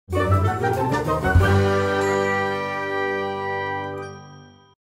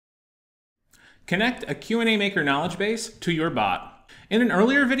Connect a QnA Maker knowledge base to your bot. In an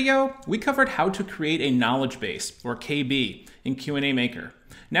earlier video, we covered how to create a knowledge base, or KB, in QnA Maker.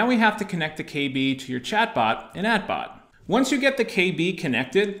 Now we have to connect the KB to your chatbot in AtBot. Once you get the KB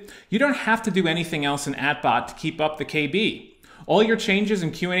connected, you don't have to do anything else in AtBot to keep up the KB. All your changes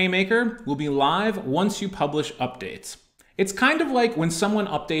in QnA Maker will be live once you publish updates. It's kind of like when someone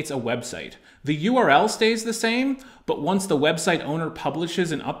updates a website. The URL stays the same, but once the website owner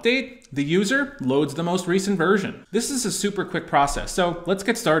publishes an update, the user loads the most recent version. This is a super quick process, so let's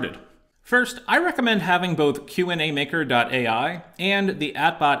get started. First, I recommend having both QnA Maker.ai and the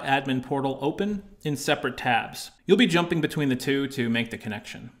AtBot admin portal open in separate tabs. You'll be jumping between the two to make the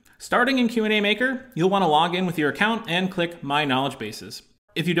connection. Starting in QnA Maker, you'll want to log in with your account and click My Knowledge Bases.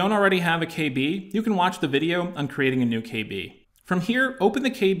 If you don't already have a KB, you can watch the video on creating a new KB. From here, open the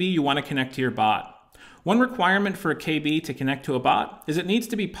KB you want to connect to your bot. One requirement for a KB to connect to a bot is it needs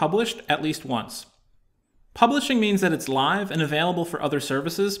to be published at least once. Publishing means that it's live and available for other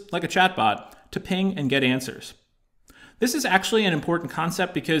services, like a chatbot, to ping and get answers. This is actually an important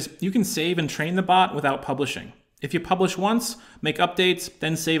concept because you can save and train the bot without publishing. If you publish once, make updates,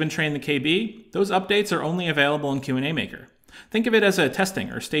 then save and train the KB, those updates are only available in QnA Maker. Think of it as a testing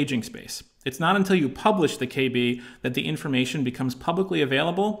or staging space. It's not until you publish the KB that the information becomes publicly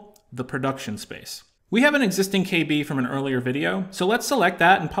available, the production space. We have an existing KB from an earlier video, so let's select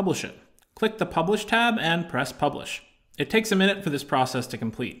that and publish it. Click the Publish tab and press Publish. It takes a minute for this process to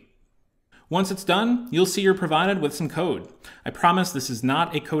complete. Once it's done, you'll see you're provided with some code. I promise this is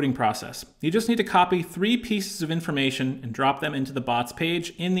not a coding process. You just need to copy 3 pieces of information and drop them into the bot's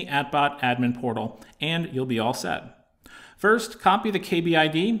page in the AtBot admin portal, and you'll be all set. First, copy the KB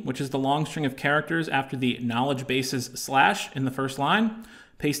ID, which is the long string of characters after the knowledge bases / in the first line.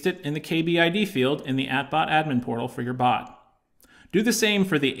 Paste it in the KB ID field in the AtBot admin portal for your bot. Do the same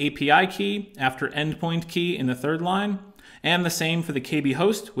for the API key after endpoint key in the third line, and the same for the KB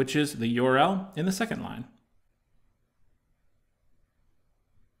host, which is the URL in the second line.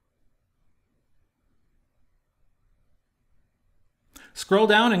 Scroll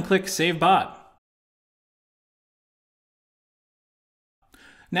down and click Save Bot.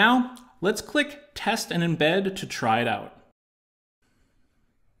 Now, let's click Test and Embed to try it out.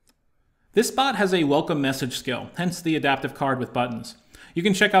 This bot has a welcome message skill, hence the adaptive card with buttons. You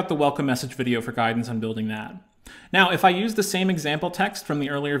can check out the welcome message video for guidance on building that. Now, if I use the same example text from the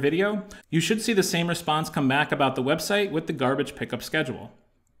earlier video, you should see the same response come back about the website with the garbage pickup schedule.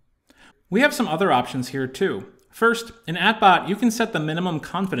 We have some other options here too. First, in AtBot, you can set the minimum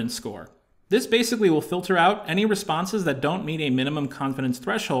confidence score. This basically will filter out any responses that don't meet a minimum confidence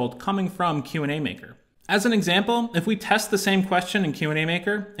threshold coming from QnA Maker. As an example, if we test the same question in QnA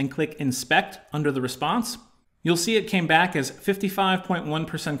Maker and click Inspect under the response, you'll see it came back as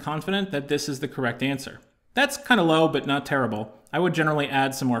 55.1% confident that this is the correct answer. That's kind of low, but not terrible. I would generally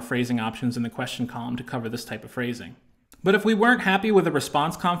add some more phrasing options in the question column to cover this type of phrasing. But if we weren't happy with a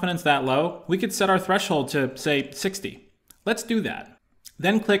response confidence that low, we could set our threshold to, say, 60. Let's do that.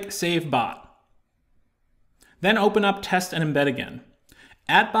 Then click Save Bot. Then open up Test and Embed again.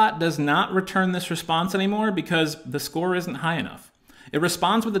 AtBot does not return this response anymore because the score isn't high enough. It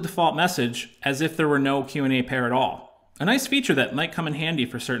responds with the default message as if there were no QnA pair at all. A nice feature that might come in handy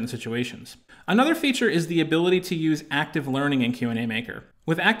for certain situations. Another feature is the ability to use active learning in QnA Maker.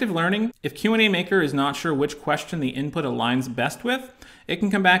 With active learning, if QnA Maker is not sure which question the input aligns best with, it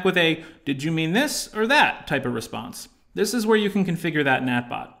can come back with a "did you mean this or that" type of response. This is where you can configure that in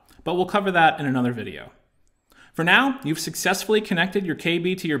AtBot, but we'll cover that in another video. For now, you've successfully connected your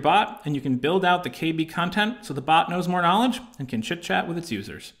KB to your bot, and you can build out the KB content so the bot knows more knowledge and can chit-chat with its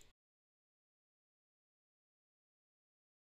users.